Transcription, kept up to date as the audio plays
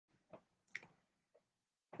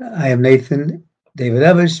I am Nathan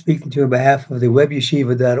Davidovich, speaking to you on behalf of the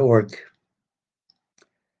webyeshiva.org.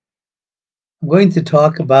 I'm going to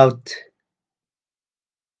talk about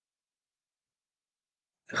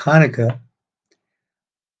Hanukah,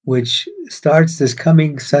 which starts this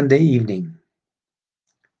coming Sunday evening.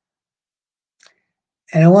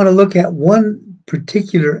 And I want to look at one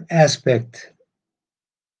particular aspect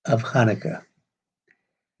of Hanukah.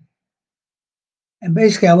 And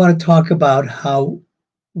basically, I want to talk about how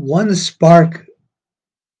one spark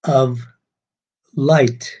of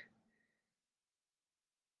light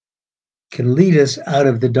can lead us out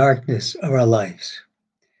of the darkness of our lives.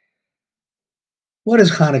 What is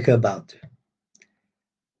Hanukah about?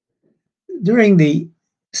 During the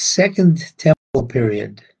Second Temple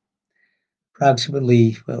period,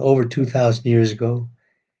 approximately over 2,000 years ago,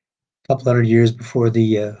 a couple hundred years before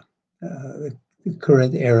the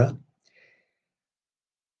current era,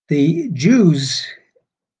 the Jews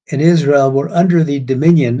in Israel were under the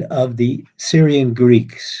dominion of the Syrian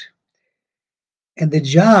Greeks. And the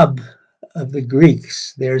job of the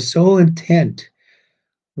Greeks, their sole intent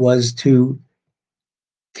was to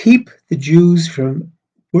keep the Jews from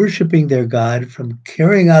worshiping their God, from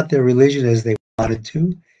carrying out their religion as they wanted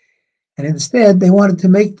to, and instead they wanted to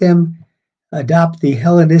make them adopt the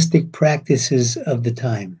Hellenistic practices of the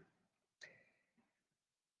time.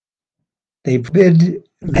 They forbid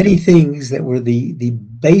many things that were the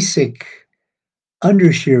basic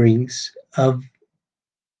undershearings of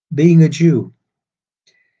being a Jew.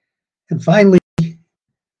 And finally, the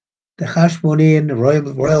Hasmonean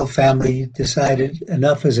royal family decided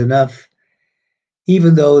enough is enough.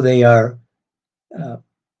 Even though they are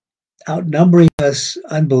outnumbering us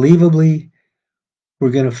unbelievably, we're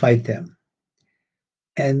going to fight them.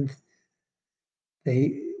 And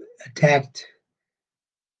they attacked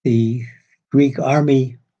the Greek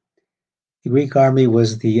army. The Greek army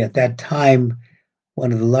was at that time,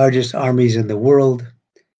 one of the largest armies in the world.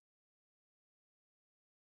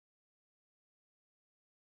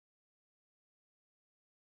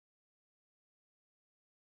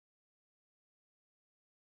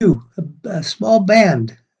 A small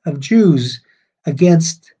band of Jews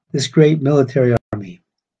against this great military army.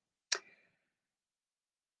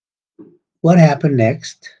 What happened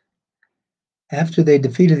next? After they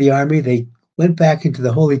defeated the army, they went back into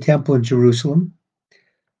the Holy Temple in Jerusalem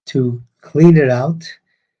to clean it out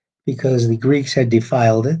because the Greeks had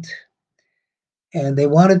defiled it. And they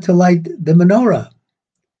wanted to light the menorah.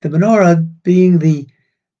 The menorah being the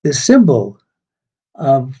symbol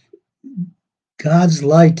of God's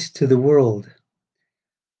light to the world.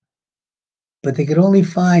 But they could only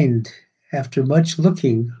find, after much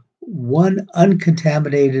looking, one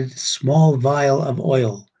uncontaminated small vial of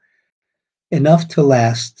oil, enough to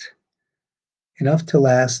last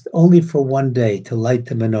only for one day to light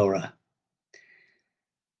the menorah.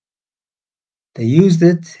 They used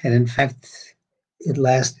it, and in fact, it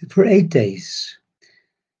lasted for 8 days.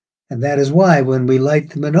 And that is why when we light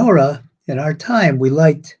the menorah, in our time, we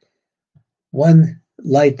light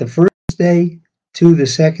the first day, 2 the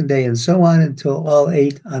second day, and so on until all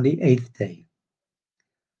 8 on the 8th day.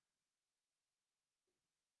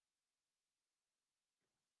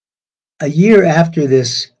 A year after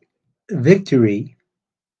this victory,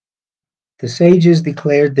 the sages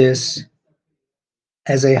declared this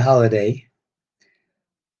as a holiday,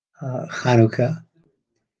 Hanukah.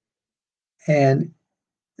 And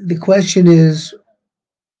the question is,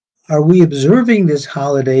 are we observing this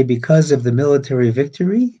holiday because of the military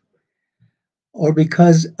victory or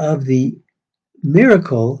because of the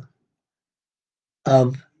miracle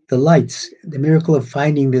of the lights, the miracle of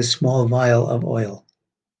finding this small vial of oil?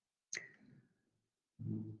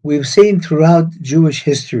 We've seen throughout Jewish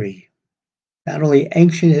history, not only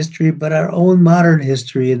ancient history, but our own modern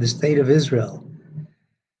history in the state of Israel,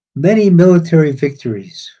 many military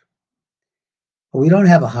victories. But we don't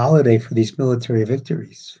have a holiday for these military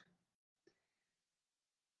victories.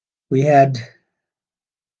 We had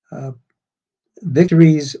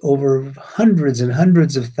victories over hundreds and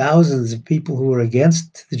hundreds of thousands of people who were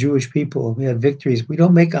against the Jewish people. We had victories. We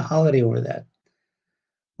don't make a holiday over that.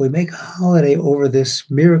 We make a holiday over this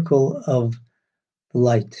miracle of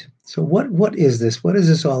light. So what is this? What is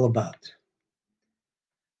this all about?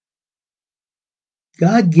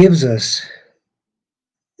 God gives us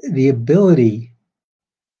the ability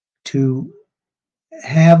to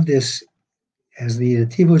have this, as the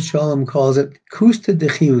Davidovich Shalom calls it, kusta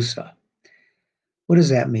dechiusa. What does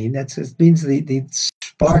that mean? It means the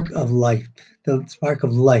spark of life, the spark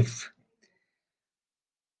of life.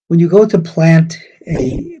 When you go to plant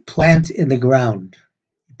a plant in the ground,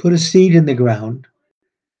 you put a seed in the ground,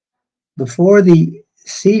 before the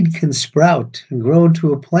seed can sprout and grow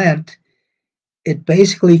into a plant, it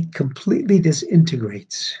basically completely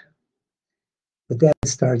disintegrates. But then it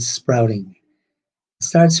starts sprouting. It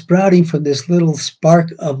starts sprouting from this little spark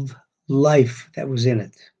of life that was in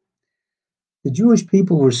it. The Jewish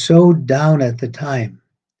people were so down at the time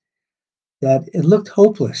that it looked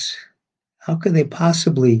hopeless. How could they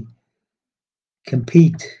possibly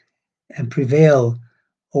compete and prevail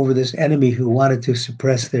over this enemy who wanted to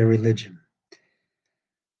suppress their religion?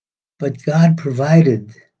 But God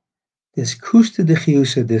provided this kusta de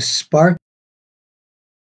chiusa, this spark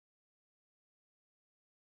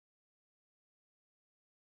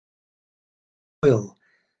of oil,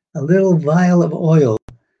 a little vial of oil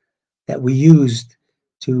that we used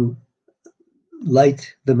to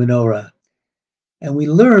light the menorah. And we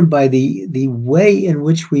learn by the way in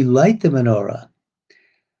which we light the menorah.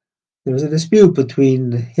 There was a dispute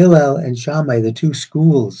between Hillel and Shammai, the two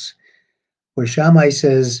schools, where Shammai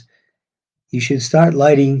says you should start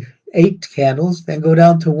lighting 8 candles, then go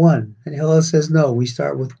down to 1. And Hillel says, no, we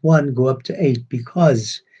start with 1, go up to 8,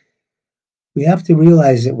 because we have to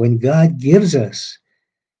realize that when God gives us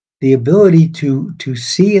the ability to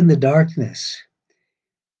see in the darkness,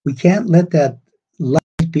 we can't let that light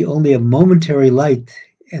be only a momentary light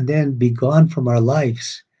and then be gone from our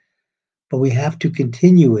lives, but we have to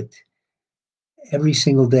continue it every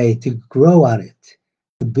single day, to grow on it,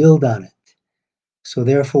 to build on it. So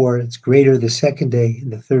therefore, it's greater the second day,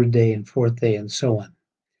 and the third day, and fourth day, and so on.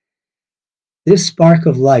 This spark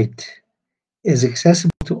of light is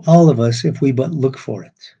accessible to all of us if we but look for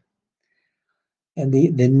it. And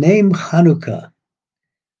the name Hanukah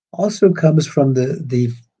also comes from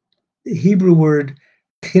the Hebrew word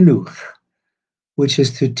chinuch, which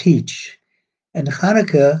is to teach. And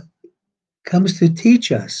Hanukkah comes to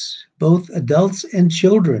teach us, both adults and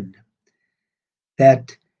children,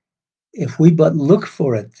 that if we but look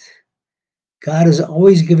for it, God is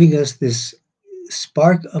always giving us this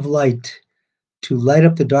spark of light to light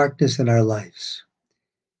up the darkness in our lives.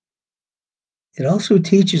 It also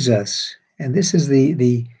teaches us, and this is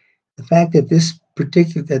the fact that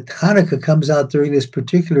that Hanukkah comes out during this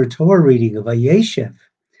particular Torah reading of Vayeshev.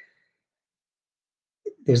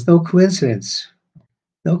 There's no coincidence.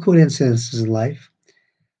 No coincidences in life.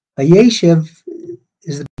 Vayeshev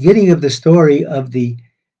is the beginning of the story of the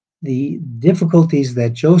difficulties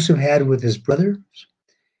that Joseph had with his brothers,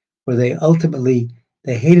 where they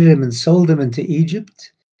hated him and sold him into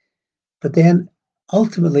Egypt. But then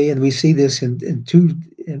ultimately, and we see this in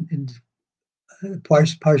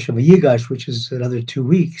Parsha of Yigash, which is another 2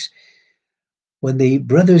 weeks, when the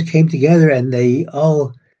brothers came together and they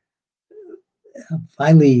all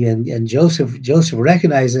finally, and Joseph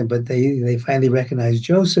recognized them, but they finally recognized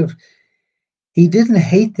Joseph. He didn't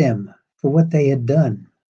hate them for what they had done.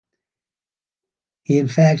 He, in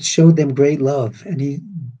fact, showed them great love, and he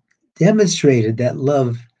demonstrated that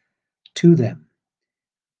love to them.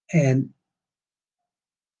 And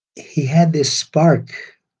he had this spark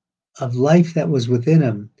of life that was within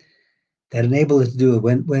him that enabled us to do it.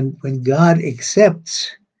 When God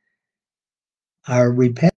accepts our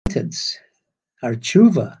repentance, our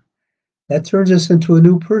tshuva, that turns us into a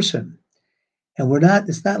new person. And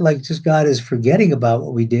it's not like just God is forgetting about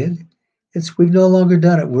what we did. We've no longer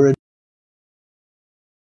done it. We're a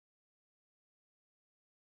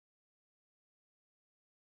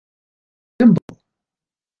symbol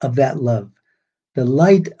of that love. The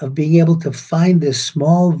light of being able to find this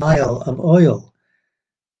small vial of oil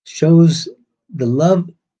shows the love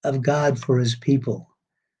of God for his people,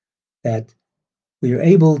 that we are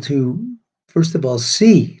able to, first of all,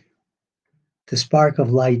 see the spark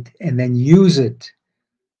of light and then use it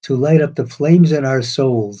to light up the flames in our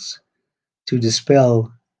souls, to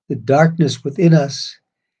dispel the darkness within us,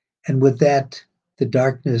 and with that, the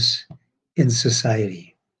darkness in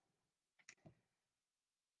society.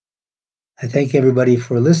 I thank everybody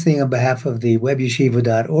for listening on behalf of the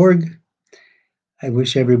webyeshiva.org. I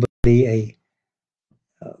wish everybody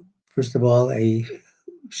first of all, a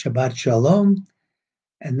Shabbat Shalom,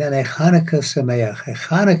 and then a Hanukkah Sameach, a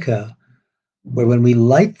Hanukkah where when we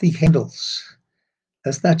light the candles,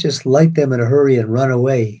 let's not just light them in a hurry and run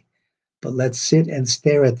away, but let's sit and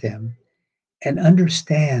stare at them and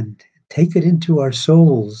understand, take it into our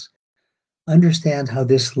souls, understand how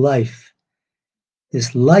this life,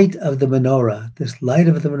 this light of the menorah,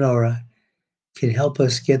 can help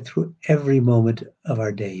us get through every moment of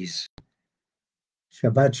our days.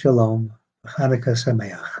 Shabbat Shalom, Hanukkah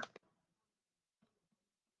Sameach.